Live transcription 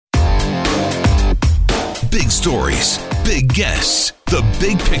stories, big guests, the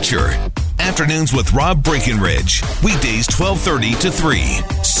big picture. Afternoons with Rob Breckenridge. Weekdays 1230 to 3,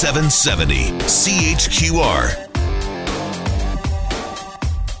 770 CHQR.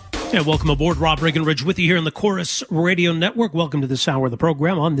 Yeah, welcome aboard. Rob Breckenridge with you here on the Chorus Radio Network. Welcome to this hour of the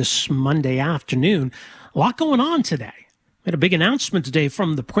program on this Monday afternoon. A lot going on today. We had a big announcement today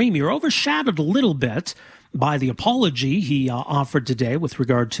from the Premier, overshadowed a little bit by the apology he offered today with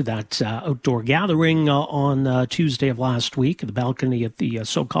regard to that outdoor gathering on Tuesday of last week at the balcony of the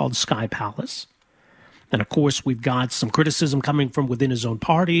so-called Sky Palace. And, of course, we've got some criticism coming from within his own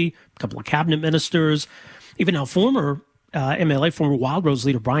party, a couple of cabinet ministers, even now former MLA, former Wildrose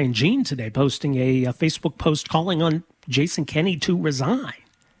leader Brian Jean today posting a Facebook post calling on Jason Kenney to resign.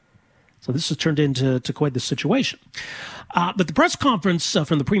 So this has turned into quite the situation. But the press conference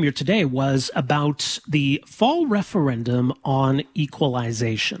from the Premier today was about the fall referendum on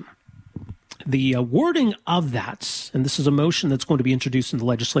equalization. The wording of that, and this is a motion that's going to be introduced in the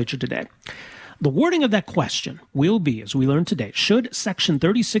legislature today, the wording of that question will be, as we learned today, should Section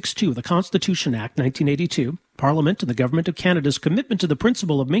 36(2) of the Constitution Act 1982, Parliament and the Government of Canada's commitment to the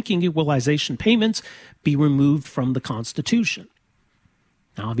principle of making equalization payments be removed from the Constitution?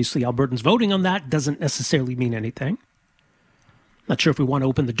 Now, obviously, Albertans voting on that doesn't necessarily mean anything. Not sure if we want to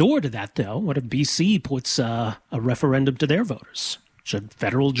open the door to that, though. What if BC puts a referendum to their voters? Should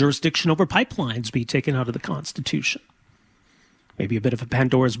federal jurisdiction over pipelines be taken out of the Constitution? Maybe a bit of a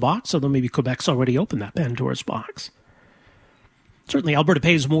Pandora's box, although maybe Quebec's already opened that Pandora's box. Certainly, Alberta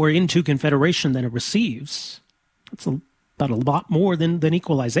pays more into Confederation than it receives. That's about a lot more than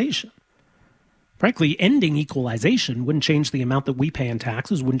equalization. Frankly, ending equalization wouldn't change the amount that we pay in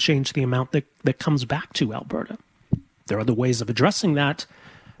taxes, wouldn't change the amount that comes back to Alberta. There are other ways of addressing that.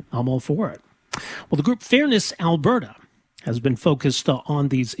 I'm all for it. Well, the group Fairness Alberta has been focused on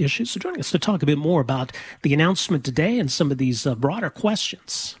these issues. So joining us to talk a bit more about the announcement today and some of these broader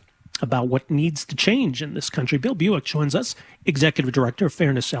questions about what needs to change in this country. Bill Buick joins us, Executive Director of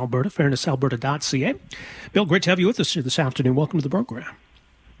Fairness Alberta, fairnessalberta.ca. Bill, great to have you with us here this afternoon. Welcome to the program.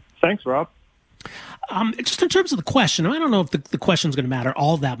 Thanks, Rob. Just in terms of the question, I don't know if the question is going to matter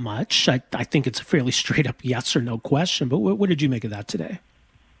all that much. I think it's a fairly straight up yes or no question, but what did you make of that today?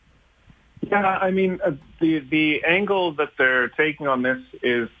 Yeah, I mean, the angle that they're taking on this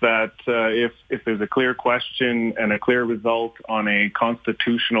is that if there's a clear question and a clear result on a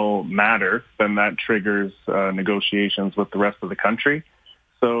constitutional matter, then that triggers negotiations with the rest of the country.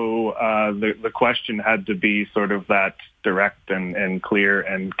 So the question had to be sort of that direct and clear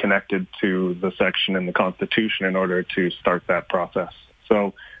and connected to the section in the Constitution in order to start that process.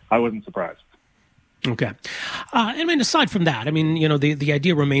 So I wasn't surprised. Okay. I mean, aside from that, I mean, you know, the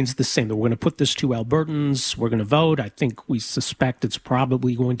idea remains the same, that we're going to put this to Albertans, we're going to vote. I think we suspect it's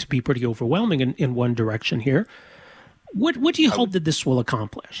probably going to be pretty overwhelming in one direction here. What do you hope that this will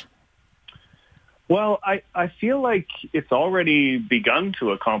accomplish? Well, I feel like it's already begun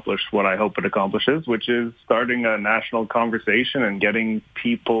to accomplish what I hope it accomplishes, which is starting a national conversation and getting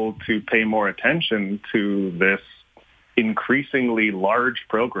people to pay more attention to this increasingly large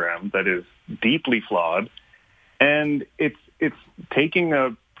program that is deeply flawed, and it's taking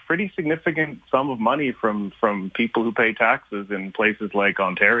a pretty significant sum of money from people who pay taxes in places like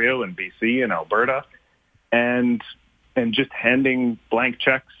Ontario and BC and Alberta, and just handing blank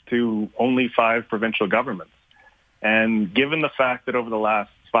checks to only 5 provincial governments. And given the fact that over the last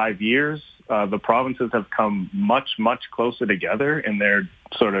 5 years, the provinces have come much, much closer together in their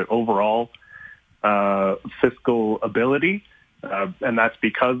sort of overall fiscal ability, and that's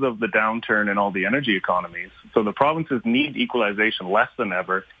because of the downturn in all the energy economies. So the provinces need equalization less than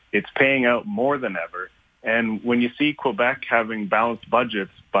ever. It's paying out more than ever. And when you see Quebec having balanced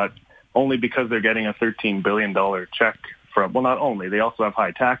budgets, but only because they're getting a $13 billion check from, well, not only, they also have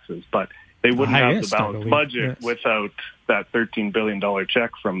high taxes, but they wouldn't have the balanced budget without that $13 billion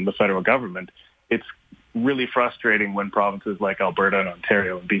check from the federal government. It's really frustrating when provinces like Alberta and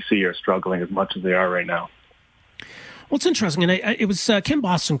Ontario and BC are struggling as much as they are right now. Well, it's interesting, and it was Ken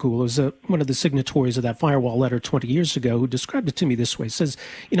Bostenkool, who was one of the signatories of that firewall letter 20 years ago, who described it to me this way. He says,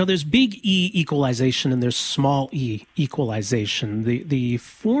 you know, there's big E equalization and there's small e equalization. The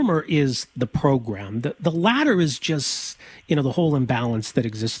former is the program. The latter is just, you know, the whole imbalance that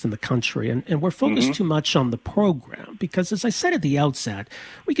exists in the country. And we're focused too much on the program because, as I said at the outset,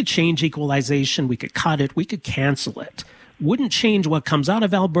 we could change equalization, we could cut it, we could cancel it. Wouldn't change what comes out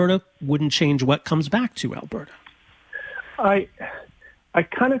of Alberta, wouldn't change what comes back to Alberta. I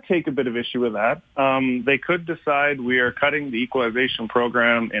kind of take a bit of issue with that. They could decide we are cutting the equalization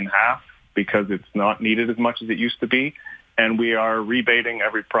program in half because it's not needed as much as it used to be, and we are rebating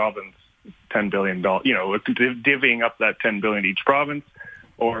every province $10 billion, divvying up that $10 billion each province,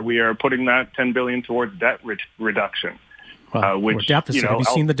 or we are putting that $10 billion towards debt reduction. Or deficit. Have you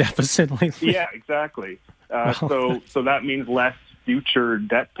seen the deficit lately? Yeah, exactly. So that means less future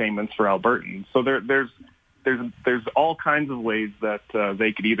debt payments for Albertans. So there's all kinds of ways that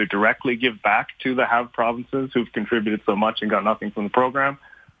they could either directly give back to the have provinces who've contributed so much and got nothing from the program,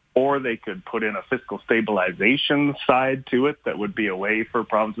 or they could put in a fiscal stabilization side to it that would be a way for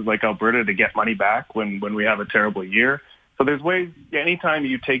provinces like Alberta to get money back when we have a terrible year. So there's ways, anytime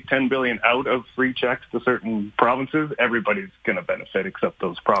you take $10 billion out of free checks to certain provinces, everybody's going to benefit except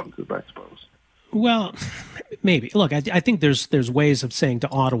those provinces, I suppose. Well, maybe. Look, I think there's ways of saying to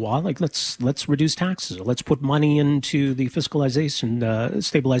Ottawa, like let's reduce taxes, or let's put money into the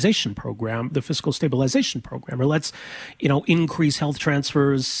stabilization program, the fiscal stabilization program, or let's increase health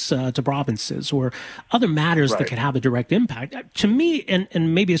transfers to provinces, or other matters that could have a direct impact. To me,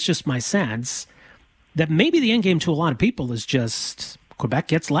 and maybe it's just my sense, that maybe the end game to a lot of people is just Quebec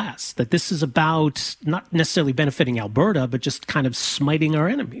gets less. That this is about not necessarily benefiting Alberta, but just kind of smiting our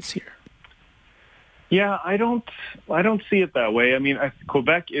enemies here. Yeah, I don't see it that way. I mean,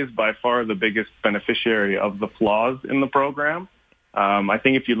 Quebec is by far the biggest beneficiary of the flaws in the program. I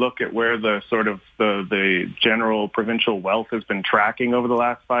think if you look at where the general provincial wealth has been tracking over the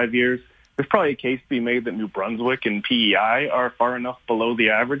last 5 years, there's probably a case to be made that New Brunswick and PEI are far enough below the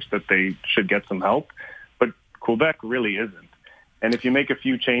average that they should get some help. But Quebec really isn't. And if you make a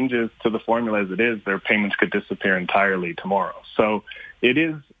few changes to the formula as it is, their payments could disappear entirely tomorrow. So it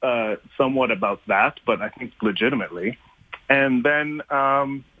is somewhat about that, but I think legitimately. And then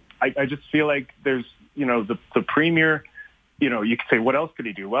I just feel like there's, the Premier, you could say, what else could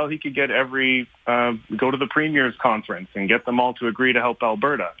he do? Well, he could get go to the Premier's conference and get them all to agree to help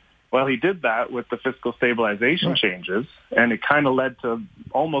Alberta. Well, he did that with the fiscal stabilization changes, and it kind of led to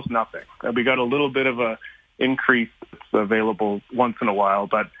almost nothing. We got a little bit of a increase that's available once in a while,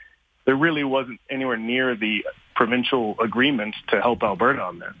 but there really wasn't anywhere near the provincial agreement to help Alberta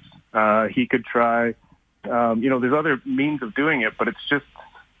on this. He could try, there's other means of doing it, but it's just,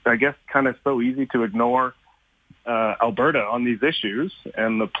 I guess, kind of so easy to ignore Alberta on these issues,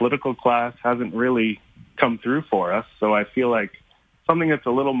 and the political class hasn't really come through for us. So I feel like something that's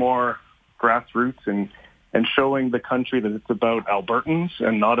a little more grassroots and showing the country that it's about Albertans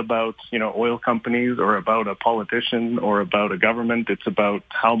and not about, oil companies or about a politician or about a government. It's about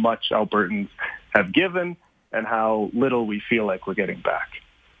how much Albertans have given and how little we feel like we're getting back.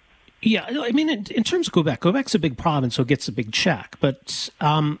 Yeah, I mean, in terms of Quebec's a big province, so it gets a big check. But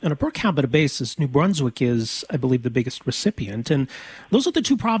on a per capita basis, New Brunswick is, I believe, the biggest recipient. And those are the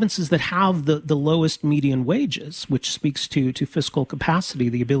two provinces that have the lowest median wages, which speaks to fiscal capacity,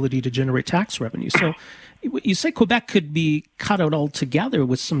 the ability to generate tax revenue. So you say Quebec could be cut out altogether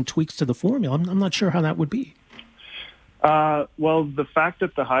with some tweaks to the formula. I'm not sure how that would be. Well, the fact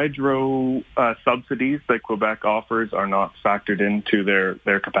that the hydro subsidies that Quebec offers are not factored into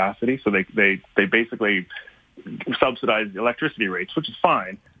their capacity, so they basically subsidize the electricity rates, which is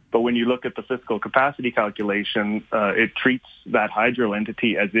fine. But when you look at the fiscal capacity calculation, it treats that hydro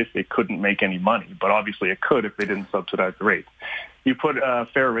entity as if it couldn't make any money. But obviously it could if they didn't subsidize the rates. You put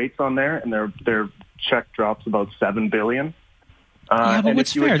fair rates on there, and their check drops about $7 billion. Yeah, but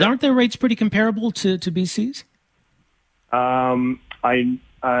what's fair? Aren't their rates pretty comparable to BC's?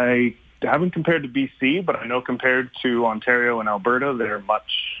 I haven't compared to BC, but I know compared to Ontario and Alberta, they're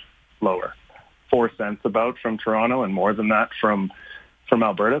much lower. 4 cents about from Toronto and more than that from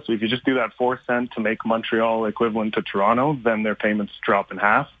Alberta. So if you just do that 4 cent to make Montreal equivalent to Toronto, then their payments drop in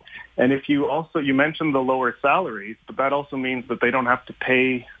half. And if you mentioned the lower salaries, but that also means that they don't have to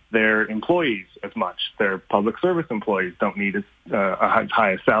pay their employees as much. Their public service employees don't need a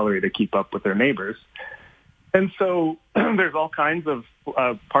high salary to keep up with their neighbors. And so there's all kinds of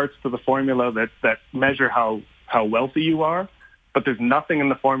parts to the formula that measure how wealthy you are, but there's nothing in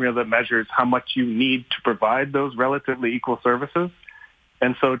the formula that measures how much you need to provide those relatively equal services.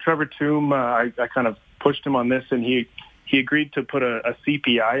 And so Trevor Tombe, I kind of pushed him on this, and he agreed to put a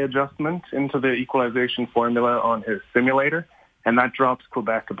CPI adjustment into the equalization formula on his simulator, and that drops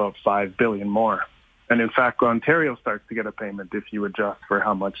Quebec about $5 billion more. And in fact, Ontario starts to get a payment if you adjust for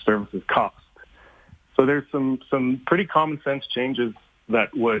how much services cost. So there's some pretty common sense changes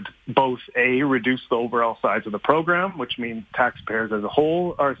that would both, A, reduce the overall size of the program, which means taxpayers as a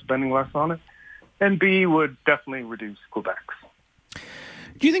whole are spending less on it, and B, would definitely reduce Quebec's.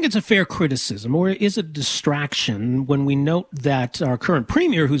 Do you think it's a fair criticism, or is it a distraction when we note that our current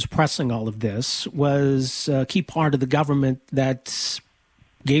premier, who's pressing all of this, was a key part of the government that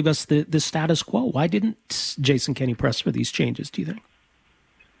gave us the status quo? Why didn't Jason Kenney press for these changes, do you think?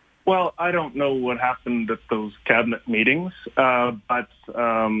 Well, I don't know what happened at those cabinet meetings, but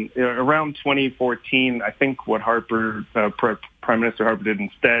around 2014, I think what Prime Minister Harper did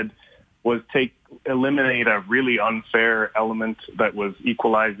instead was eliminate a really unfair element that was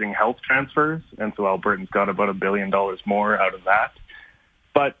equalizing health transfers, and so Albertans got about $1 billion more out of that.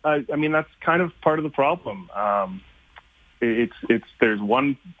 But I mean, that's kind of part of the problem. There's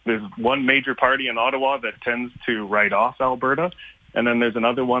one major party in Ottawa that tends to write off Alberta. And then there's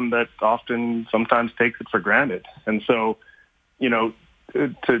another one that sometimes takes it for granted. And so, to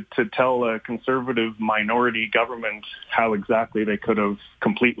tell a conservative minority government how exactly they could have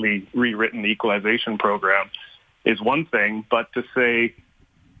completely rewritten the equalization program is one thing. But to say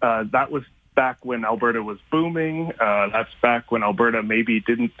that was back when Alberta was booming, that's back when Alberta maybe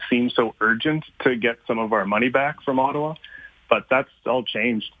didn't seem so urgent to get some of our money back from Ottawa. But that's all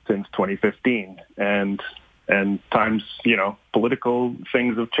changed since 2015. And times, political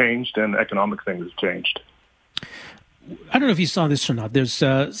things have changed and economic things have changed. I don't know if you saw this or not. There's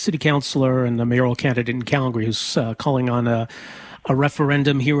a city councillor and a mayoral candidate in Calgary who's calling on a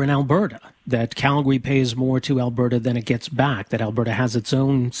referendum here in Alberta, that Calgary pays more to Alberta than it gets back, that Alberta has its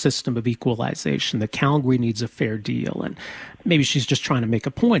own system of equalization, that Calgary needs a fair deal. And maybe she's just trying to make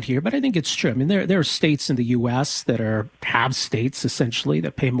a point here, but I think it's true. I mean, there are states in the U.S. that have states, essentially,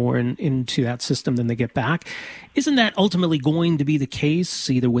 that pay more into that system than they get back. Isn't that ultimately going to be the case,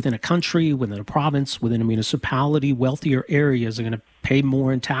 either within a country, within a province, within a municipality? Wealthier areas are going to pay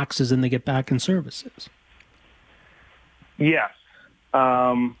more in taxes than they get back in services. Yes.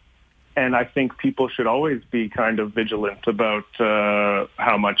 And I think people should always be kind of vigilant about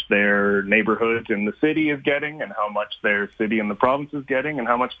how much their neighborhood in the city is getting and how much their city in the province is getting and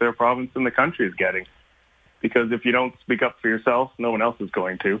how much their province in the country is getting. Because if you don't speak up for yourself, no one else is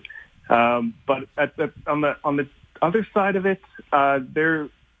going to. But on the other side of it,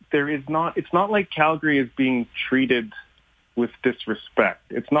 it's not like Calgary is being treated with disrespect.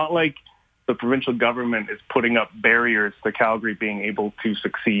 It's not like the provincial government is putting up barriers to Calgary being able to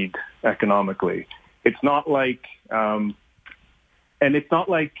succeed economically. It's not like, the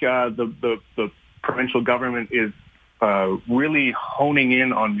provincial government is really honing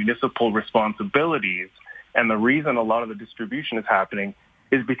in on municipal responsibilities. And the reason a lot of the distribution is happening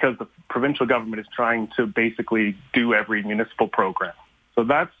is because the provincial government is trying to basically do every municipal program. So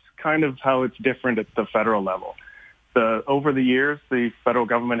that's kind of how it's different at the federal level. Over the years, the federal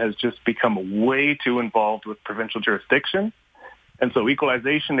government has just become way too involved with provincial jurisdiction. And so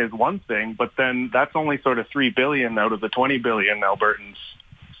equalization is one thing, but then that's only sort of $3 billion out of the $20 billion Albertans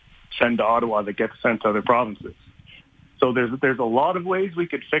send to Ottawa that gets sent to other provinces. So there's a lot of ways we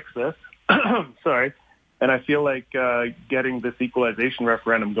could fix this. Sorry. And I feel like getting this equalization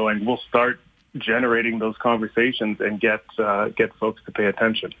referendum going will start generating those conversations and get folks to pay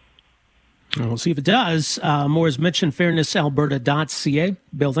attention. We'll see if it does. More as mentioned, fairnessalberta.ca.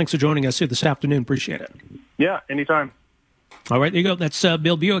 Bill, thanks for joining us here this afternoon. Appreciate it. Yeah, anytime. All right, there you go. That's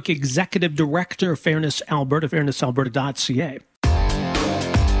Bill Buick, Executive Director of Fairness Alberta, fairnessalberta.ca.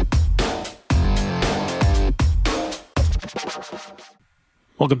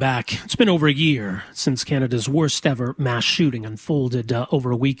 Welcome back. It's been over a year since Canada's worst ever mass shooting unfolded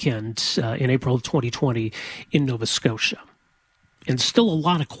over a weekend in April of 2020 in Nova Scotia. And still a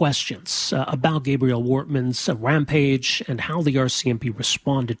lot of questions about Gabriel Wortman's rampage and how the RCMP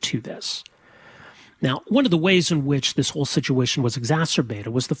responded to this. Now, one of the ways in which this whole situation was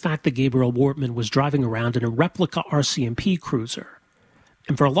exacerbated was the fact that Gabriel Wortman was driving around in a replica RCMP cruiser.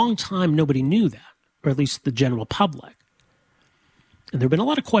 And for a long time, nobody knew that, or at least the general public. And there have been a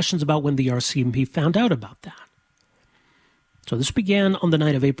lot of questions about when the RCMP found out about that. So this began on the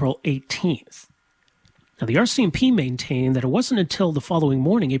night of April 18th. Now, the RCMP maintained that it wasn't until the following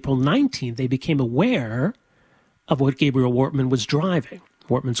morning, April 19th, they became aware of what Gabriel Wortman was driving.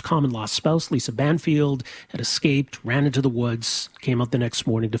 Wortman's common-law spouse, Lisa Banfield, had escaped, ran into the woods, came out the next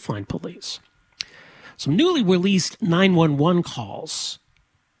morning to find police. Some newly released 911 calls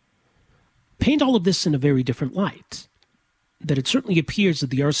paint all of this in a very different light. That it certainly appears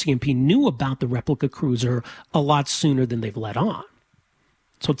that the RCMP knew about the replica cruiser a lot sooner than they've let on.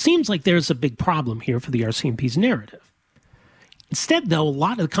 So it seems like there's a big problem here for the RCMP's narrative. Instead, though, a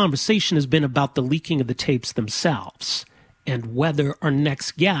lot of the conversation has been about the leaking of the tapes themselves and whether our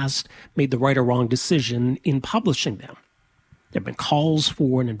next guest made the right or wrong decision in publishing them. There have been calls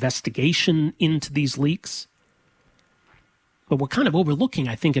for an investigation into these leaks. But we're kind of overlooking,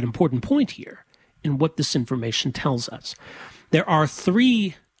 I think, an important point here in what this information tells us. There are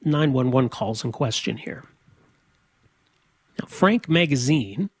 3 911 calls in question here. Now, Frank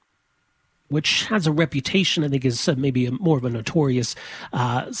Magazine which has a reputation, I think, is maybe more of a notorious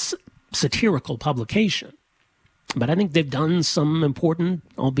satirical publication. But I think they've done some important,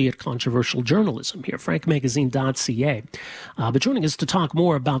 albeit controversial, journalism here, frankmagazine.ca. But joining us to talk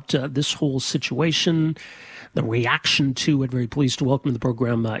more about this whole situation, the reaction to it, very pleased to welcome to the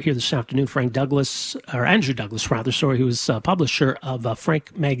program here this afternoon, Andrew Douglas, who is publisher of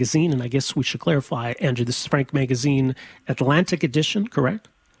Frank Magazine. And I guess we should clarify, Andrew, this is Frank Magazine Atlantic edition, correct?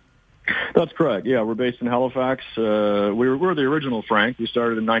 That's correct. Yeah, we're based in Halifax. We're the original Frank. We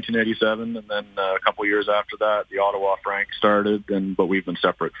started in 1987, and then a couple of years after that, the Ottawa Frank started. But we've been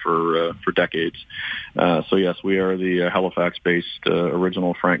separate for decades. So yes, we are the Halifax-based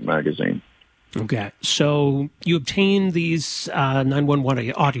original Frank magazine. Okay, so you obtained these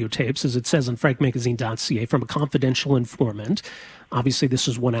 911 audio tapes, as it says on frankmagazine.ca, from a confidential informant. Obviously, this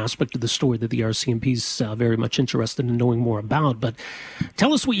is one aspect of the story that the RCMP is very much interested in knowing more about. But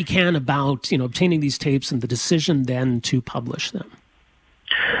tell us what you can about, obtaining these tapes and the decision then to publish them.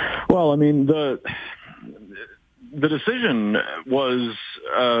 Well, I mean, the decision was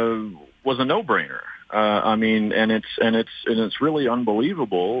a no-brainer. And it's really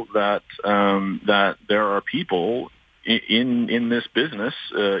unbelievable that there are people in this business,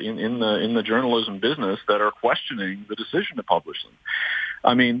 in the journalism business, that are questioning the decision to publish them.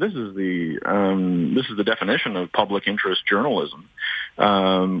 I mean, this is the definition of public interest journalism.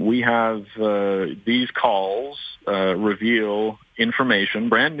 We have these calls reveal information,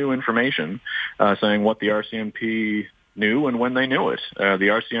 brand new information, saying what the RCMP knew and when they knew it. The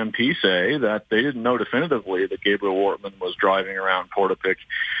RCMP say that they didn't know definitively that Gabriel Wortman was driving around Portapique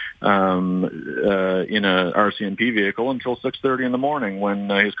in a RCMP vehicle until 6:30 in the morning, when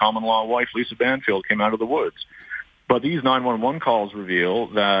his common-law wife, Lisa Banfield, came out of the woods. But these 911 calls reveal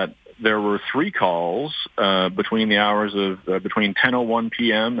that there were 3 calls between the hours of between 10:01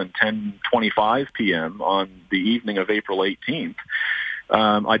 p.m. and 10:25 p.m. on the evening of April 18th,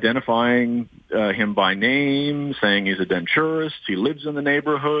 identifying him by name, saying he's a denturist, he lives in the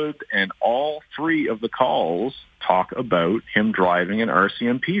neighborhood, and all 3 of the calls talk about him driving an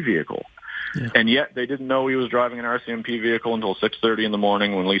RCMP vehicle. Yeah. And yet they didn't know he was driving an RCMP vehicle until 6:30 in the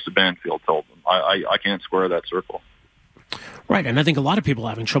morning when Lisa Banfield told them. I can't square that circle. Right, and I think a lot of people are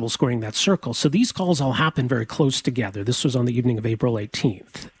having trouble squaring that circle. So these calls all happened very close together. This was on the evening of April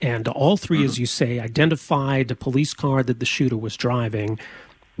 18th. And all 3, as you say, identified a police car that the shooter was driving.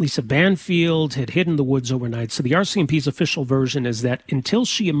 Lisa Banfield had hid in the woods overnight. So the RCMP's official version is that until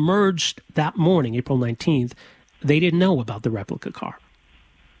she emerged that morning, April 19th, they didn't know about the replica car.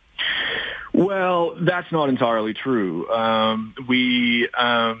 Well, that's not entirely true.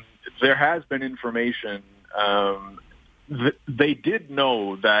 There has been information. They did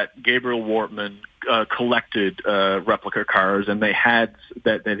know that Gabriel Wortman collected replica cars, and they had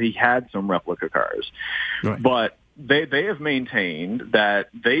that he had some replica cars. Right. But they have maintained that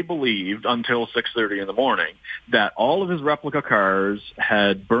they believed until 6:30 in the morning that all of his replica cars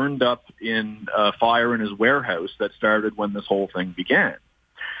had burned up in a fire in his warehouse that started when this whole thing began.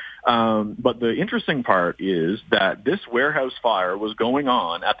 But the interesting part is that this warehouse fire was going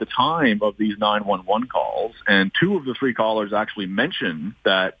on at the time of these 911 calls, and 2 of the 3 callers actually mentioned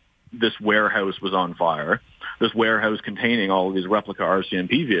that this warehouse was on fire, this warehouse containing all of these replica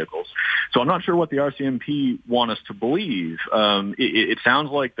RCMP vehicles. So I'm not sure what the RCMP want us to believe. It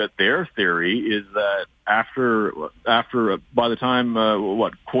sounds like that their theory is that after by the time,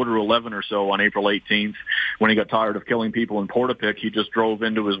 11:15 or so on April 18th, when he got tired of killing people in Portapique, he just drove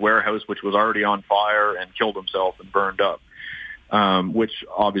into his warehouse, which was already on fire, and killed himself and burned up. Which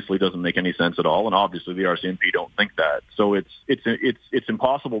obviously doesn't make any sense at all, and obviously the RCMP don't think that. So it's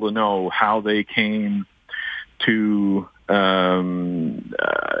impossible to know how they came to.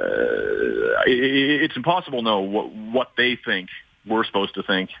 It's impossible to know what they think we're supposed to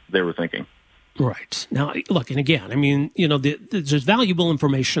think they were thinking. Right. Now, look, and again, I mean, there's valuable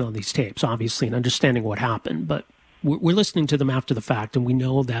information on these tapes, obviously, and understanding what happened, but we're listening to them after the fact, and we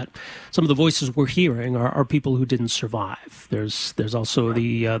know that some of the voices we're hearing are people who didn't survive. There's also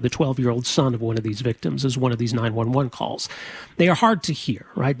the 12-year-old son of one of these victims is one of these 911 calls. They are hard to hear,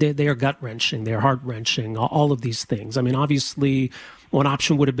 right? They are gut-wrenching. They are heart-wrenching, all of these things. I mean, obviously, one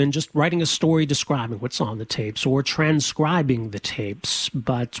option would have been just writing a story describing what's on the tapes or transcribing the tapes.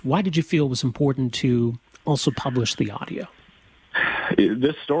 But why did you feel it was important to also publish the audio?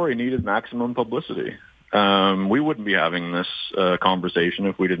 This story needed maximum publicity. We wouldn't be having this conversation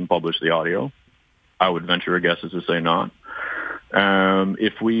if we didn't publish the audio. I would venture a guess as to say not.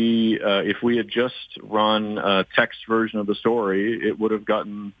 If we had just run a text version of the story, it would have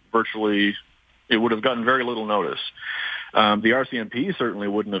gotten very little notice. The RCMP certainly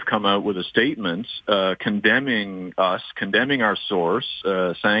wouldn't have come out with a statement condemning us, condemning our source,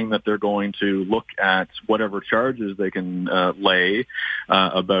 saying that they're going to look at whatever charges they can lay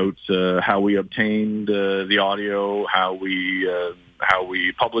about how we obtained the audio, how we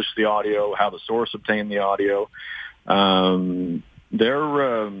published the audio, how the source obtained the audio.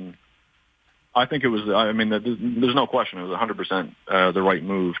 I think it was, I mean, there's no question it was 100% the right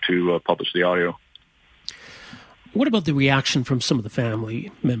move to publish the audio. What about the reaction from some of the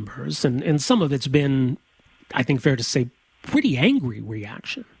family members? And some of it's been, I think fair to say, pretty angry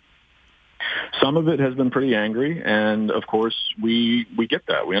reaction. Some of it has been pretty angry, and of course we get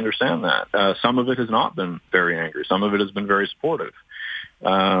that. We understand that. Some of it has not been very angry. Some of it has been very supportive.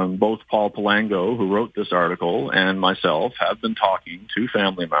 Both Paul Palango, who wrote this article, and myself have been talking to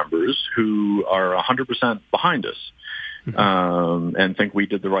family members who are 100% behind us and think we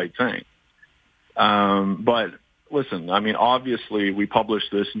did the right thing. But listen, I mean, obviously we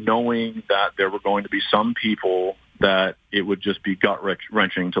published this knowing that there were going to be some people that it would just be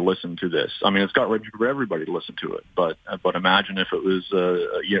gut-wrenching to listen to this. I mean, it's gut-wrenching for everybody to listen to it, but imagine if it was,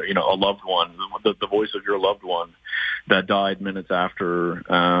 a loved one, the voice of your loved one that died minutes after,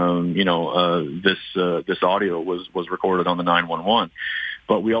 this audio was recorded on the 911.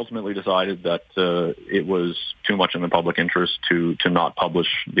 But we ultimately decided that it was too much in the public interest to not publish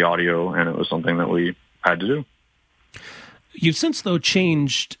the audio, and it was something that we had to do. You've since, though,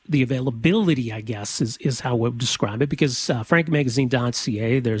 changed the availability, I guess, is how I would describe it, because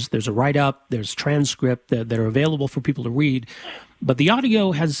frankmagazine.ca, there's a write-up, there's transcript that are available for people to read, but the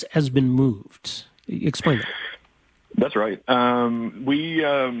audio has been moved. Explain that. That's right.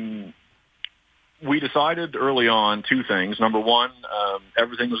 We decided early on two things. Number one,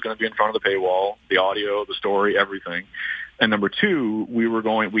 everything was going to be in front of the paywall, the audio, the story, everything. And number two,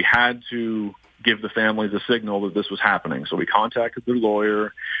 we had to give the families a signal that this was happening. So we contacted their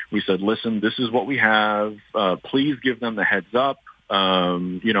lawyer. We said, listen, this is what we have. Please give them the heads up.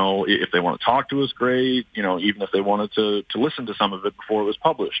 If they want to talk to us, great. Even if they wanted to listen to some of it before it was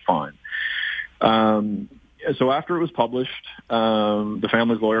published, fine. So after it was published, the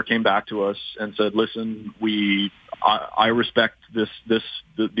family's lawyer came back to us and said, listen, I respect the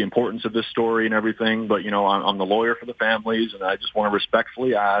importance of this story and everything, but, I'm the lawyer for the families, and I just want to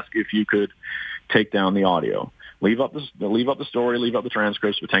respectfully ask if you could take down the audio. Leave up the story, leave up the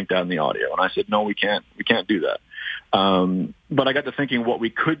transcripts, but take down the audio. And I said, no, we can't do that. But I got to thinking what we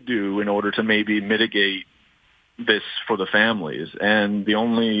could do in order to maybe mitigate this for the families. And the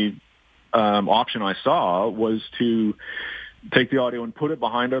only option I saw was to take the audio and put it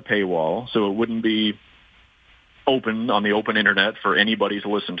behind our paywall so it wouldn't be open on the open internet for anybody to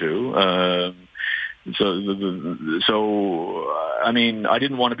listen to. I mean, I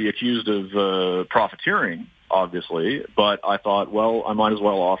didn't want to be accused of profiteering, obviously, but I thought, well, I might as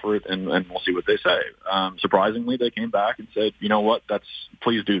well offer it and we'll see what they say. Surprisingly, they came back and said, you know what,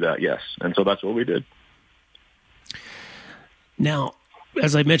 please do that, yes. And so that's what we did. Now,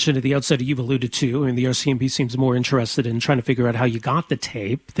 as I mentioned at the outset, you've alluded to, and the RCMP seems more interested in trying to figure out how you got the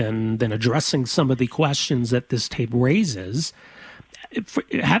tape than addressing some of the questions that this tape raises.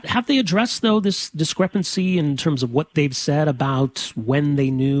 Have they addressed, though, this discrepancy in terms of what they've said about when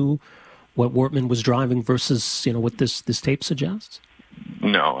they knew what Wortman was driving versus, what this tape suggests?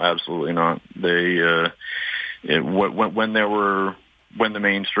 No, absolutely not. They when the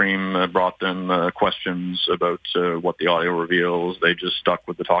mainstream brought them questions about what the audio reveals, they just stuck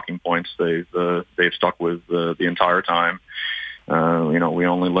with the talking points they've stuck with the entire time. We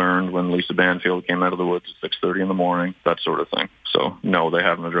only learned when Lisa Banfield came out of the woods at 6:30 in the morning, that sort of thing. So, no, they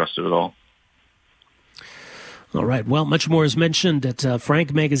haven't addressed it at all. All right. Well, much more is mentioned at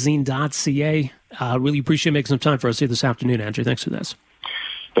frankmagazine.ca. Really appreciate making some time for us here this afternoon, Andrew. Thanks for this.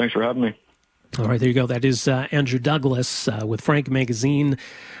 Thanks for having me. All right, there you go. That is Andrew Douglas with Frank Magazine,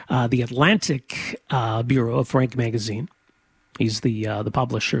 the Atlantic Bureau of Frank Magazine. He's the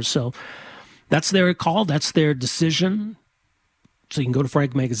publisher. So that's their call. That's their decision. So you can go to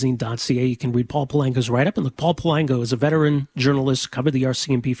frankmagazine.ca. You can read Paul Palango's write-up. And look, Paul Palango is a veteran journalist, covered the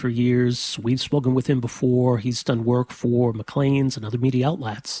RCMP for years. We've spoken with him before. He's done work for Maclean's and other media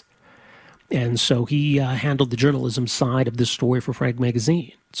outlets. And so he handled the journalism side of this story for Frank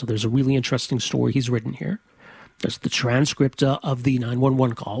Magazine. So there's a really interesting story he's written here. There's the transcript of the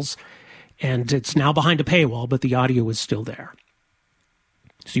 911 calls. And it's now behind a paywall, but the audio is still there.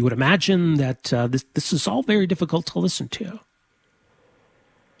 So you would imagine that this is all very difficult to listen to.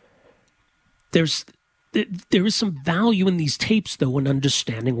 There is some value in these tapes, though, in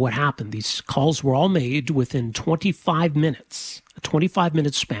understanding what happened. These calls were all made within 25 minutes, a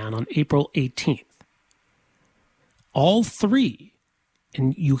 25-minute span on April 18th. all three,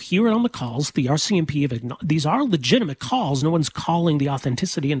 and you hear it on the calls, the RCMP, these are legitimate calls. No one's calling the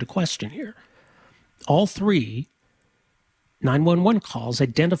authenticity into question here. All three 911 calls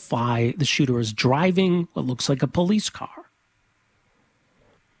identify the shooter as driving what looks like a police car.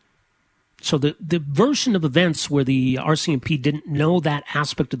 So the version of events where the RCMP didn't know that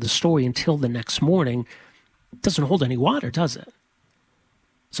aspect of the story until the next morning doesn't hold any water, does it?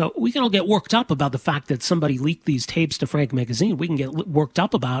 So we can all get worked up about the fact that somebody leaked these tapes to Frank Magazine. We can get worked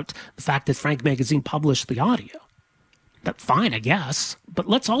up about the fact that Frank Magazine published the audio. That's fine, I guess. But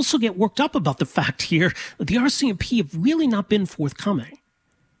let's also get worked up about the fact here that the RCMP have really not been forthcoming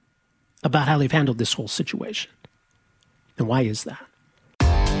about how they've handled this whole situation. And why is that?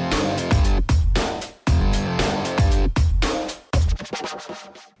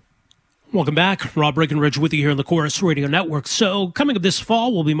 Welcome back. Rob Breckenridge with you here on the Corus Radio Network. So coming up this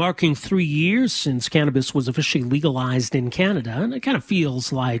fall, we'll be marking 3 years since cannabis was officially legalized in Canada. And it kind of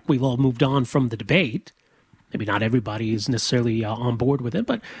feels like we've all moved on from the debate. Maybe not everybody is necessarily on board with it,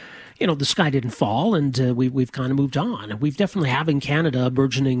 but, you know, the sky didn't fall and we've kind of moved on. And we've definitely have in Canada a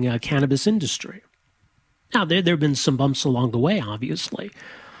burgeoning cannabis industry. Now, there have been some bumps along the way, obviously.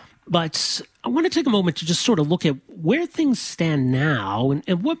 But I want to take a moment to just sort of look at where things stand now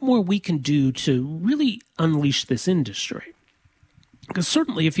and what more we can do to really unleash this industry. Because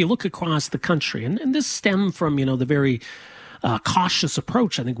certainly if you look across the country, and this stemmed from, you know, the very cautious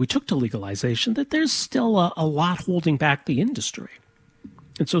approach I think we took to legalization, that there's still a lot holding back the industry.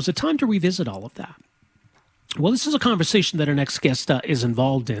 And so it's a time to revisit all of that. Well, this is a conversation that our next guest is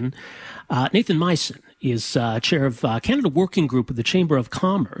involved in. Nathan Meissen is chair of Canada Working Group of the Chamber of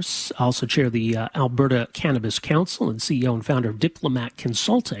Commerce, also chair of the Alberta Cannabis Council and CEO and founder of Diplomat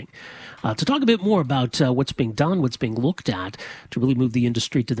Consulting, to talk a bit more about what's being done, what's being looked at to really move the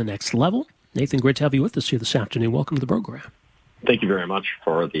industry to the next level. Nathan, great to have you with us here this afternoon. Welcome to the program. Thank you very much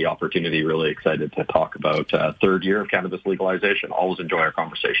for the opportunity. Really excited to talk about third year of cannabis legalization. Always enjoy our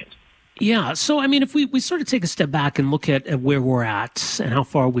conversations. Yeah. So, I mean, if we sort of take a step back and look at where we're at and how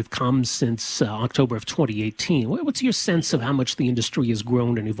far we've come since October of 2018, what's your sense of how much the industry has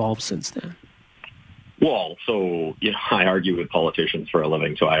grown and evolved since then? Well, so, you know, I argue with politicians for a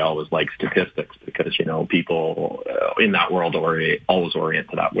living, so I always like statistics because, you know, people in that world always orient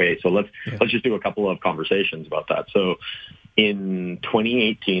to that way. So let's just do a couple of conversations about that. So in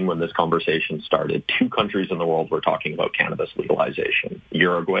 2018, when this conversation started, 2 countries in the world were talking about cannabis legalization.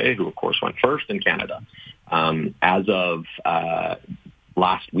 Uruguay, who of course went first, and Canada. As of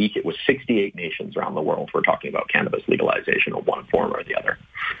last week, it was 68 nations around the world were talking about cannabis legalization in one form or the other.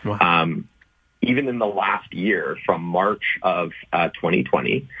 Wow. Even in the last year, from March of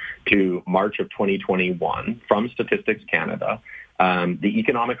 2020 to March of 2021, from Statistics Canada, the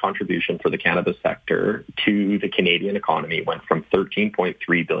economic contribution for the cannabis sector to the Canadian economy went from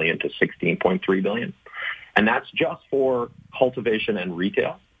 $13.3 billion to $16.3 billion. And that's just for cultivation and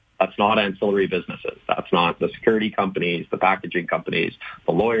retail. That's not ancillary businesses. That's not the security companies, the packaging companies,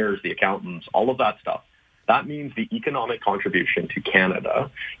 the lawyers, the accountants, all of that stuff. That means the economic contribution to Canada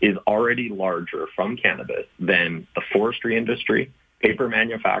is already larger from cannabis than the forestry industry, paper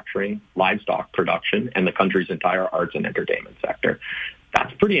manufacturing, livestock production, and the country's entire arts and entertainment sector.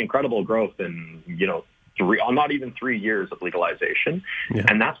 That's pretty incredible growth in, you know, not even 3 years of legalization. Yeah.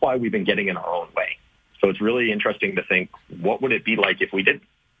 And that's why we've been getting in our own way. So it's really interesting to think, what would it be like if we didn't?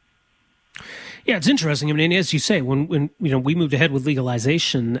 Yeah, it's interesting. I mean, as you say, when you know we moved ahead with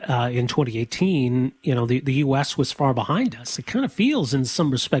legalization in 2018, you know, the U.S. was far behind us. It kind of feels, in some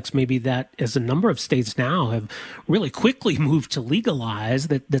respects, maybe that as a number of states now have really quickly moved to legalize,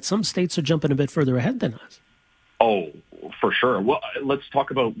 that some states are jumping a bit further ahead than us. Oh, for sure. Well, let's talk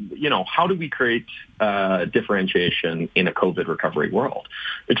about, you know, how do we create differentiation in a COVID recovery world,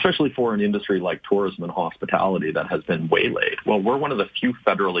 especially for an industry like tourism and hospitality that has been waylaid? Well, we're one of the few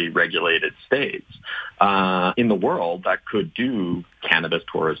federally regulated states in the world that could do cannabis,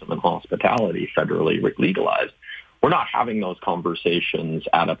 tourism, and hospitality federally legalized. We're not having those conversations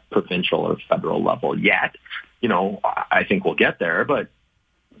at a provincial or federal level yet. You know, I think we'll get there, but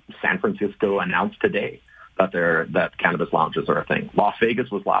San Francisco announced today that cannabis lounges are a thing. Las Vegas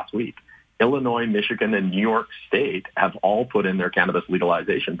was last week. Illinois, Michigan, and New York State have all put in their cannabis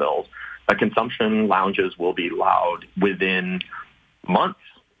legalization bills that consumption lounges will be allowed within months,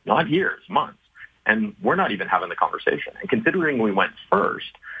 not years, months. And we're not even having the conversation. And considering we went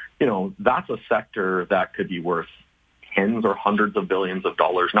first, you know, that's a sector that could be worth tens or hundreds of billions of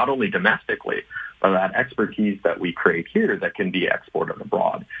dollars, not only domestically, but that expertise that we create here that can be exported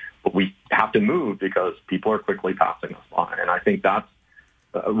abroad. But we have to move because people are quickly passing us by. And I think that's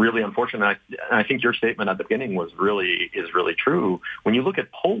really unfortunate. I think your statement at the beginning is really true. When you look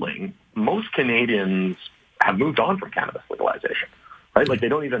at polling, most Canadians have moved on from cannabis legalization, right? Like they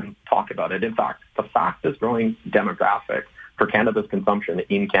don't even talk about it. In fact, the fastest growing demographic for cannabis consumption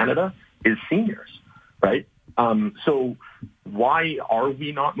in Canada is seniors, right? So why are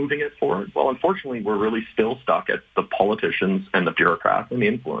we not moving it forward? Well, unfortunately, we're really still stuck at the politicians and the bureaucrats and the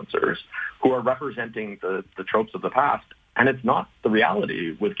influencers who are representing the tropes of the past. And it's not the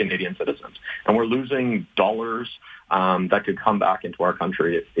reality with Canadian citizens. And we're losing dollars that could come back into our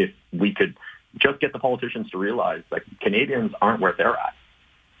country if we could just get the politicians to realize that Canadians aren't where they're at.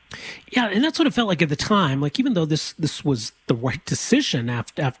 Yeah, and that's what it felt like at the time. Like, even though this was the right decision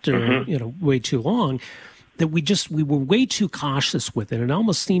after way too long, that we were way too cautious with it. It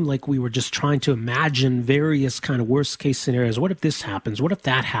almost seemed like we were just trying to imagine various kind of worst case scenarios. What if this happens? What if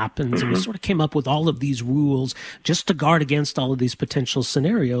that happens? And we sort of came up with all of these rules just to guard against all of these potential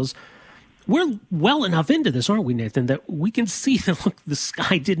scenarios. We're well enough into this, aren't we, Nathan, that we can see that, look, the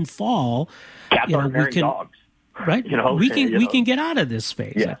sky didn't fall. Cats aren't marrying dogs. Right? We can get out of this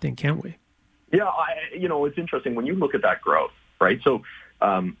phase, I think, can't we? Yeah, it's interesting when you look at that growth, right? So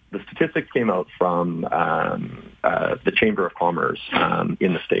the statistics came out from the Chamber of Commerce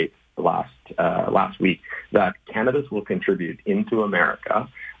in the state last week that cannabis will contribute into America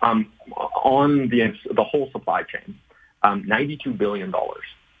on the whole supply chain, $92 billion.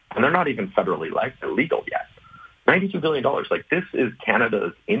 And they're not even federally legal yet. $92 billion. Like, this is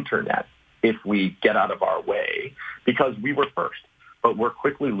Canada's internet if we get out of our way, because we were first. But we're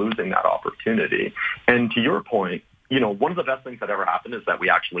quickly losing that opportunity. And to your point, one of the best things that ever happened is that we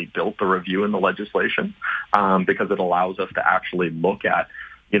actually built the review in the legislation because it allows us to actually look at,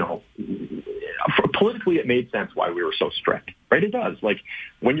 politically it made sense why we were so strict, right? It does. Like,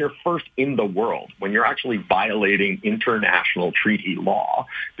 when you're first in the world, when you're actually violating international treaty law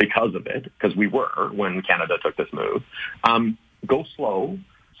because of it, because we were when Canada took this move, go slow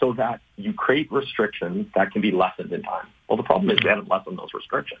so that you create restrictions that can be lessened in time. Well, the problem is we haven't lessened those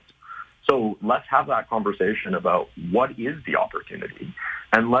restrictions. So let's have that conversation about what is the opportunity,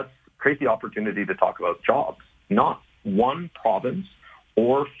 and let's create the opportunity to talk about jobs. Not one province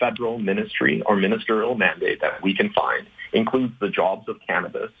or federal ministry or ministerial mandate that we can find includes the jobs of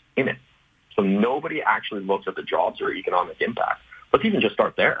cannabis in it. So nobody actually looks at the jobs or economic impact. Let's even just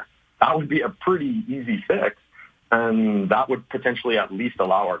start there. That would be a pretty easy fix, and that would potentially at least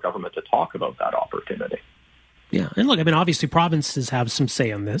allow our government to talk about that opportunity. Yeah, and look, I mean, obviously provinces have some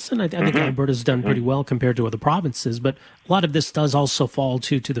say on this, and I think Alberta's done pretty well compared to other provinces, but a lot of this does also fall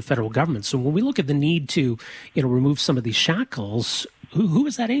to the federal government. So when we look at the need to, remove some of these shackles, who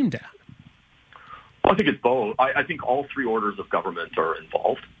is that aimed at? Well, I think it's both. I think all three orders of government are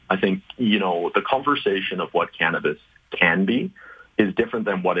involved. I think, the conversation of what cannabis can be is different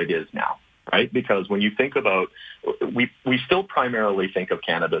than what it is now, right? Because when you think about, we still primarily think of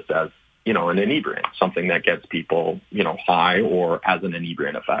cannabis as, an inebriant, something that gets people, high or as an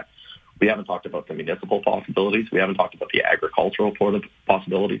inebriant effect. We haven't talked about the municipal possibilities. We haven't talked about the agricultural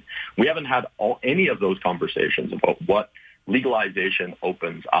possibilities. We haven't had any of those conversations about what legalization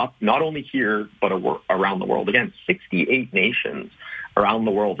opens up, not only here, but around the world. Again, 68 nations around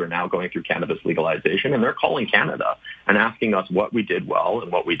the world are now going through cannabis legalization, and they're calling Canada and asking us what we did well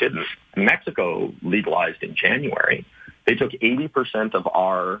and what we didn't. Mexico legalized in January. They took 80% of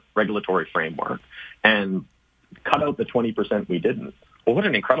our regulatory framework and cut out the 20% we didn't. Well, what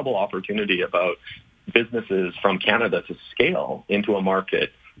an incredible opportunity about businesses from Canada to scale into a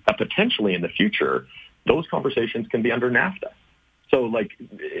market that potentially in the future, those conversations can be under NAFTA. So,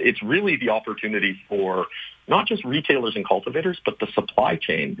 it's really the opportunity for not just retailers and cultivators, but the supply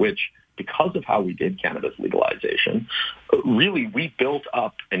chain, which, because of how we did cannabis legalization, really we built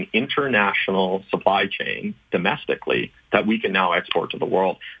up an international supply chain domestically that we can now export to the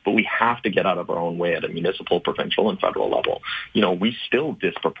world. But we have to get out of our own way at a municipal, provincial, and federal level. We still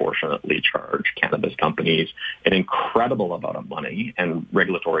disproportionately charge cannabis companies an incredible amount of money and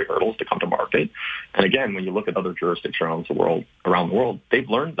regulatory hurdles to come to market. And again, when you look at other jurisdictions around the world, they've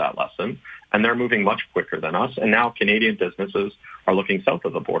learned that lesson, and they're moving much quicker than us. And now Canadian businesses are looking south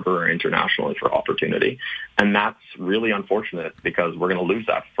of the border or internationally for opportunity. And that's really unfortunate because we're going to lose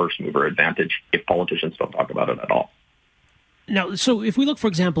that first mover advantage if politicians don't talk about it at all. Now, so if we look, for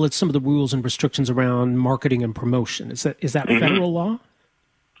example, at some of the rules and restrictions around marketing and promotion, is that federal law?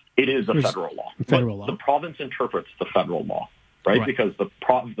 It is a federal law. Federal law. The province interprets the federal law, right? Because the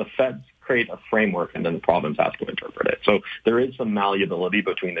feds create a framework and then the province has to interpret it. So there is some malleability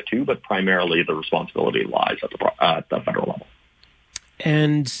between the two, but primarily the responsibility lies at the federal level.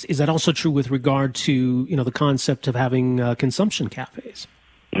 And is that also true with regard to, the concept of having consumption cafes?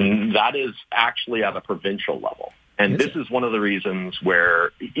 That is actually at a provincial level. And this is one of the reasons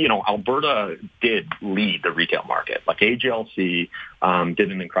where, Alberta did lead the retail market. Like AGLC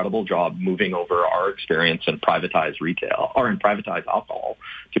did an incredible job moving over our experience in privatized retail or in privatized alcohol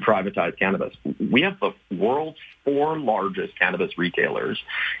to privatized cannabis. We have the world's 4 largest cannabis retailers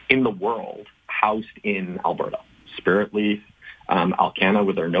in the world housed in Alberta. Spirit Leaf, Alcanna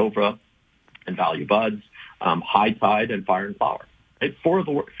with their Nova and Value Buds, High Tide and Fire and Flower.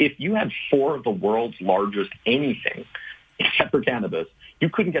 If you had 4 of the world's largest anything, except for cannabis, you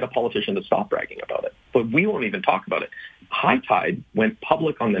couldn't get a politician to stop bragging about it. But we won't even talk about it. High Tide went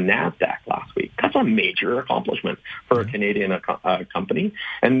public on the NASDAQ last week. That's a major accomplishment for a Canadian company.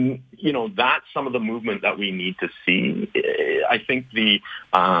 And, that's some of the movement that we need to see. I think the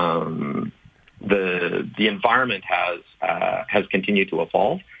environment has continued to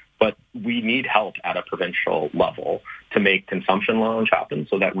evolve. But we need help at a provincial level to make consumption lounge happen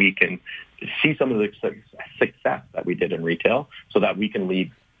so that we can see some of the success that we did in retail so that we can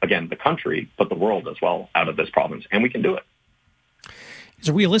lead, again, the country, but the world as well out of this province. And we can do it. Is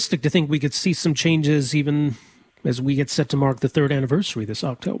it realistic to think we could see some changes even as we get set to mark the 3rd anniversary this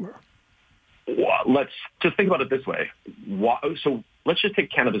October? Well, let's just think about it this way. So let's just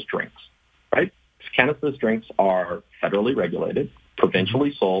take cannabis drinks, right? Cannabis drinks are federally regulated,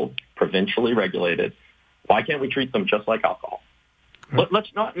 provincially sold, provincially regulated. Why can't we treat them just like alcohol?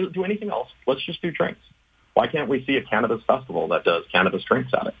 Let's not do anything else. Let's just do drinks. Why can't we see a cannabis festival that does cannabis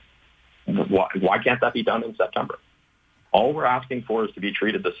drinks at it? Why can't that be done in September? All we're asking for is to be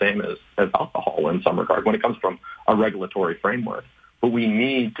treated the same as alcohol in some regard when it comes from a regulatory framework. But we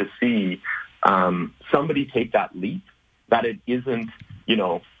need to see somebody take that leap, that it isn't,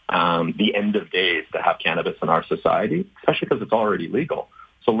 the end of days to have cannabis in our society, especially because it's already legal.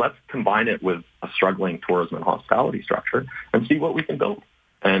 So let's combine it with a struggling tourism and hospitality structure and see what we can build.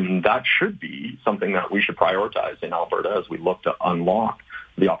 And that should be something that we should prioritize in Alberta as we look to unlock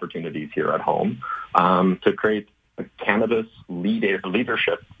the opportunities here at home to create a cannabis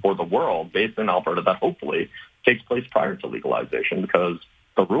leadership for the world based in Alberta that hopefully takes place prior to legalization because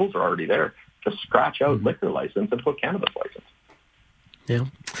the rules are already there. Just scratch out liquor license and put cannabis license. Yeah.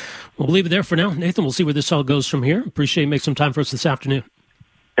 We'll leave it there for now. Nathan, we'll see where this all goes from here. Appreciate you making some time for us this afternoon.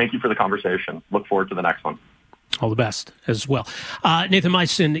 Thank you for the conversation. Look forward to the next one. All the best as well. Nathan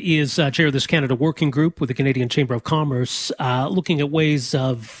Meissen is chair of this Canada Working Group with the Canadian Chamber of Commerce, looking at ways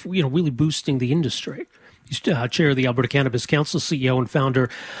of, really boosting the industry. He's chair of the Alberta Cannabis Council, CEO and founder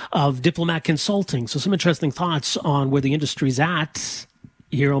of Diplomat Consulting. So some interesting thoughts on where the industry's at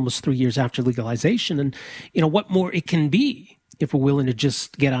here almost 3 years after legalization and, what more it can be if we're willing to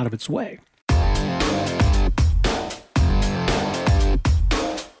just get out of its way.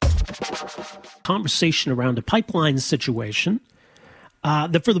 Conversation around a pipeline situation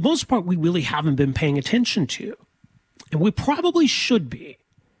that for the most part we really haven't been paying attention to. And we probably should be.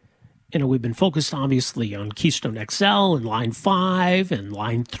 We've been focused obviously on Keystone XL and Line 5 and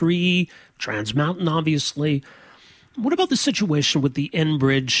Line 3, Trans Mountain obviously. What about the situation with the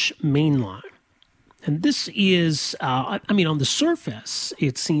Enbridge mainline? And this is, on the surface,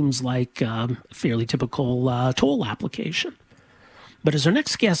 it seems like a fairly typical toll application. But as our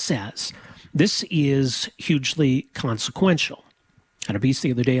next guest says, this is hugely consequential. Had a piece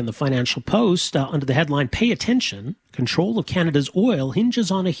the other day in the Financial Post under the headline, "Pay Attention, Control of Canada's Oil Hinges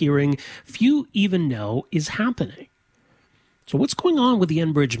on a Hearing Few Even Know is Happening." So what's going on with the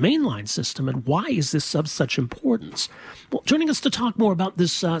Enbridge mainline system and why is this of such importance? Well, joining us to talk more about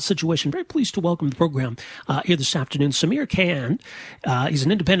this situation, very pleased to welcome the program here this afternoon, Samir Khan. He's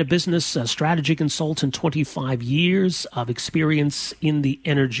an independent business strategy consultant, 25 years of experience in the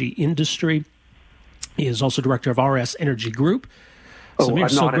energy industry. He is also director of RS Energy Group. Samir,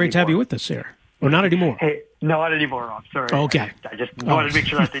 so great to have you with us here. Or not anymore? Hey, not anymore, Rob. Sorry. Okay. I just wanted to make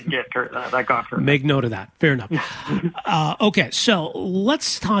sure that didn't get that got hurt. Make note of that. Fair enough. Okay, so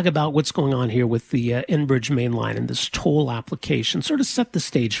let's talk about what's going on here with the Enbridge mainline and this toll application. Sort of set the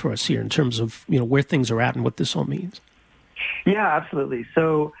stage for us here in terms of where things are at and what this all means. Yeah, absolutely.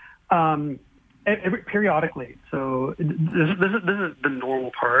 So periodically, so this is the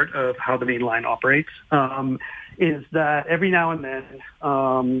normal part of how the mainline operates. Is that every now and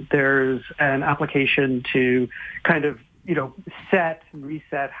then there's an application to kind of, set and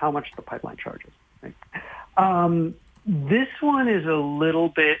reset how much the pipeline charges. Right? This one is a little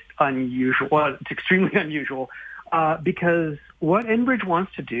bit unusual. Well, it's extremely unusual because what Enbridge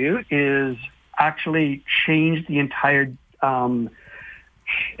wants to do is actually change the entire,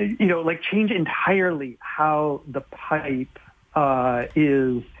 change entirely how the pipe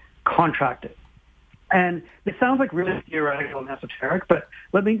is contracted. And it sounds like really theoretical and esoteric, but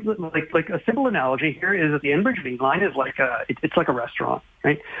let me like a simple analogy here is that the Enbridge Main Line is like it's like a restaurant,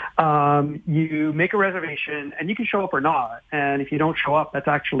 right? You make a reservation and you can show up or not, and if you don't show up, that's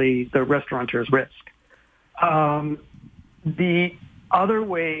actually the restaurateur's risk. The other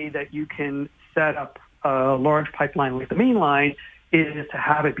way that you can set up a large pipeline like the Main Line is to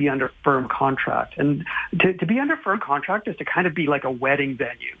have it be under firm contract. And to be under firm contract is to kind of be like a wedding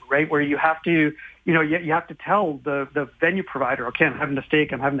venue, right? Where you have to, you have to tell the venue provider, okay, I'm having the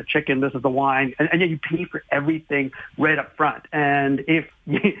steak, I'm having the chicken, this is the wine, and then you pay for everything right up front. And if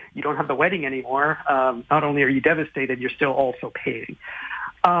you don't have the wedding anymore, not only are you devastated, you're still also paying.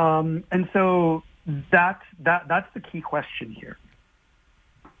 And so that's the key question here.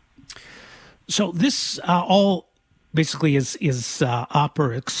 So this all basically is up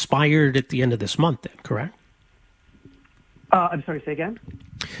or expired at the end of this month then, correct? I'm sorry, say again?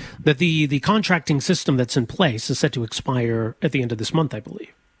 That the contracting system that's in place is set to expire at the end of this month, I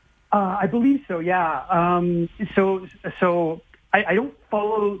believe. I believe so, yeah. So I don't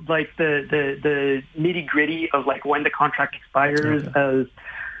follow like the nitty gritty of like when the contract expires as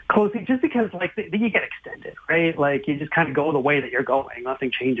closely, just because like you get extended, right? Like you just kind of go the way that you're going. Nothing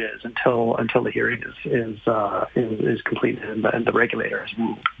changes until the hearing is completed and the regulator has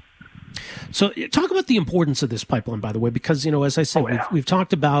ruled. So talk about the importance of this pipeline, by the way, because, as I said, we've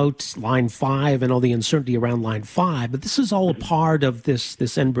talked about Line 5 and all the uncertainty around Line 5, but this is all a part of this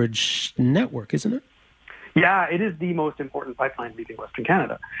Enbridge network, isn't it? Yeah, it is the most important pipeline leaving Western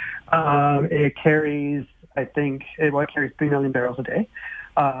Canada. It carries, it carries 3 million barrels a day.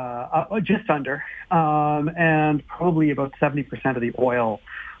 Just under, and probably about 70% of the oil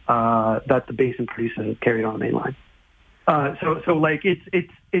that the basin produces is carried on the Main Line. So like it's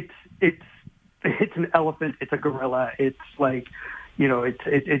an elephant, it's a gorilla, it's like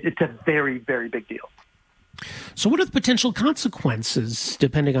it's a very, very big deal. So what are the potential consequences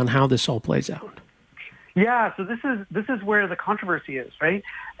depending on how this all plays out? Yeah, so this is where the controversy is, right?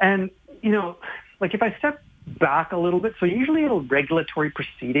 And like if I step back a little bit. So usually a regulatory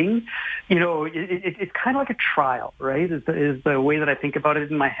proceeding, it's kind of like a trial, right? Is the way that I think about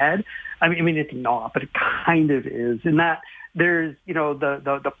it in my head. I mean, it's not, but it kind of is in that there's,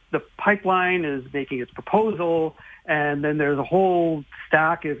 the pipeline is making its proposal, and then there's a whole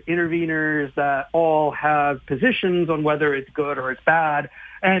stack of interveners that all have positions on whether it's good or it's bad.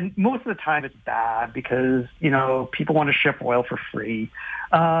 And most of the time it's bad because, people want to ship oil for free.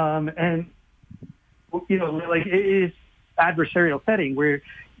 And like it is adversarial setting where,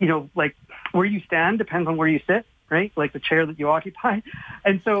 like where you stand depends on where you sit, right? Like the chair that you occupy.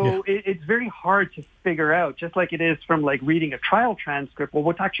 And so it's very hard to figure out, just like it is from like reading a trial transcript, well,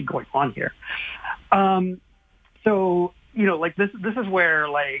 what's actually going on here? So, like this is where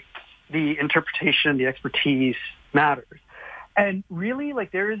like the interpretation, the expertise matters. And really,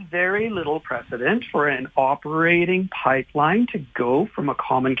 like, there is very little precedent for an operating pipeline to go from a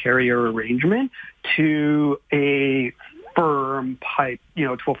common carrier arrangement to a firm pipe,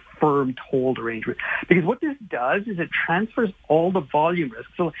 to a firm tolled arrangement. Because what this does is it transfers all the volume risk.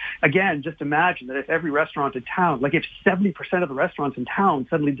 So again, just imagine that if every restaurant in town, like if 70% of the restaurants in town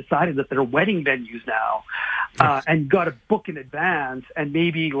suddenly decided that they're wedding venues now, and got to book in advance and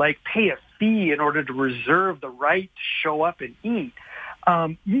maybe like pay a fee in order to reserve the right to show up and eat,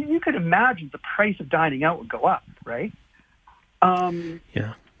 you could imagine the price of dining out would go up, right?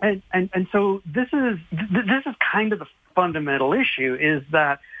 Yeah. And so this is kind of the fundamental issue, is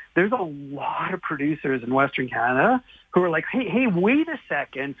that there's a lot of producers in Western Canada who are like, hey, wait a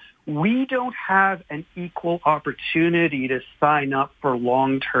second, we don't have an equal opportunity to sign up for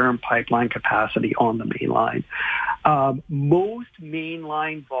long-term pipeline capacity on the Main Line. Most Main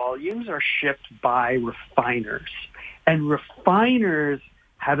Line volumes are shipped by refiners, and refiners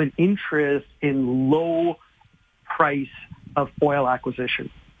have an interest in low price of oil acquisition,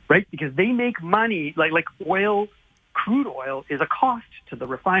 right? Because they make money, like oil, crude oil is a cost to the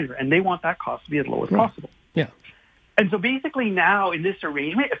refiner, and they want that cost to be as low as possible. Yeah. And so basically now in this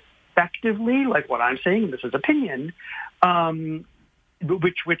arrangement, effectively, like what I'm saying, and this is opinion,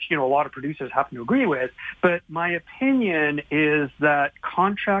 which a lot of producers happen to agree with, but my opinion is that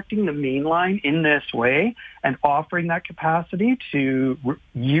contracting the Main Line in this way and offering that capacity to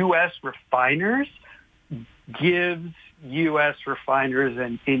U.S. refiners gives U.S. refiners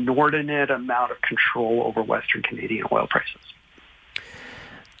an inordinate amount of control over Western Canadian oil prices.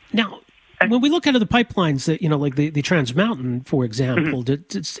 Now, when we look at the pipelines that, like the Trans Mountain, for example,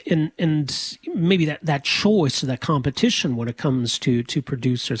 and maybe that choice or that competition when it comes to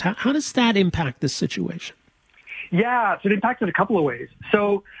producers, how does that impact this situation? Yeah, so it impacts in a couple of ways.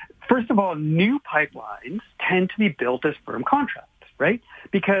 So first of all, new pipelines tend to be built as firm contracts, right?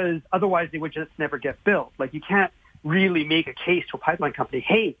 Because otherwise they would just never get built. Like, you can't really make a case to a pipeline company,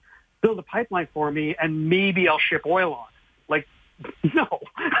 hey, build a pipeline for me and maybe I'll ship oil on it. Like, no,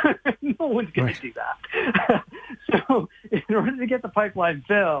 no one's going to do that. So in order to get the pipeline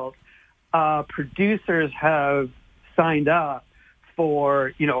built, producers have signed up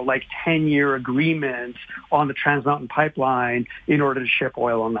for, 10-year agreements on the Trans Mountain pipeline in order to ship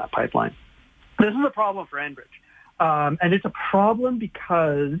oil on that pipeline. This is a problem for Enbridge. And it's a problem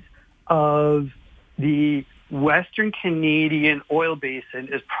because of the Western Canadian oil basin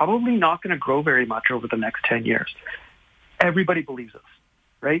is probably not going to grow very much over the next 10 years. Everybody believes this,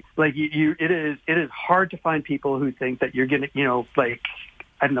 right? Like, it is hard to find people who think that you're going to,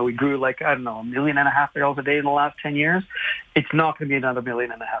 we grew 1.5 million barrels a day in the last 10 years. It's not going to be another 1.5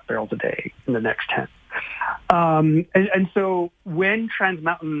 million barrels a day in the next 10. And so when Trans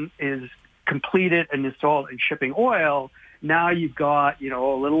Mountain is completed and installed and shipping oil, now you've got, a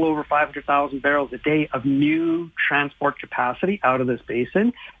little over 500,000 barrels a day of new transport capacity out of this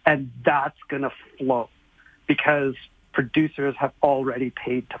basin, and that's going to flow because producers have already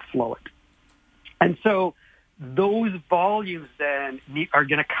paid to flow it. And so those volumes then are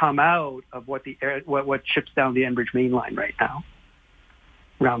going to come out of what ships down the Enbridge mainline right now,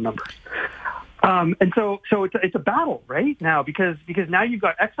 round numbers. And so it's a battle right now because now you've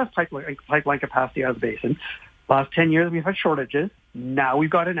got excess pipeline capacity out of the basin. Last 10 years we've had shortages. Now we've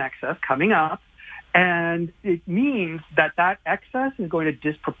got an excess coming up, and it means that excess is going to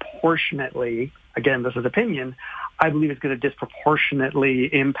disproportionately, again, this is opinion, I believe it's going to disproportionately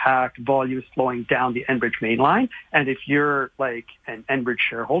impact volumes flowing down the Enbridge mainline. And if you're like an Enbridge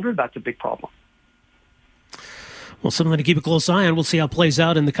shareholder, that's a big problem. Well, something to keep a close eye on. We'll see how it plays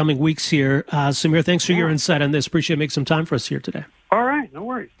out in the coming weeks here. Samir, thanks for your insight on this. Appreciate making some time for us here today. All right, no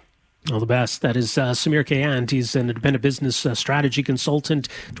worries. All the best. That is Samir Kayand. He's an independent business strategy consultant,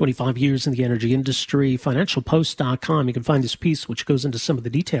 25 years in the energy industry, financialpost.com. You can find this piece, which goes into some of the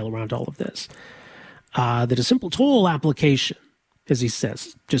detail around all of this. That a simple toll application, as he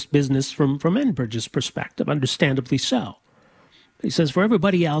says, just business from Enbridge's perspective, understandably so. He says for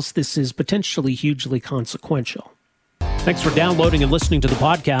everybody else, this is potentially hugely consequential. Thanks for downloading and listening to the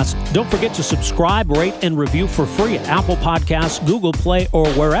podcast. Don't forget to subscribe, rate, and review for free at Apple Podcasts, Google Play, or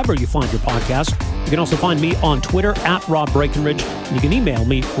wherever you find your podcast. You can also find me on Twitter at Rob Breckenridge, and you can email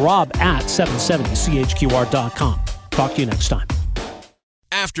me, rob@770chqr.com. Talk to you next time.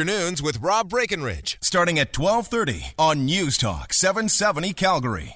 Afternoons with Rob Breckenridge, starting at 12:30 on News Talk 770 Calgary.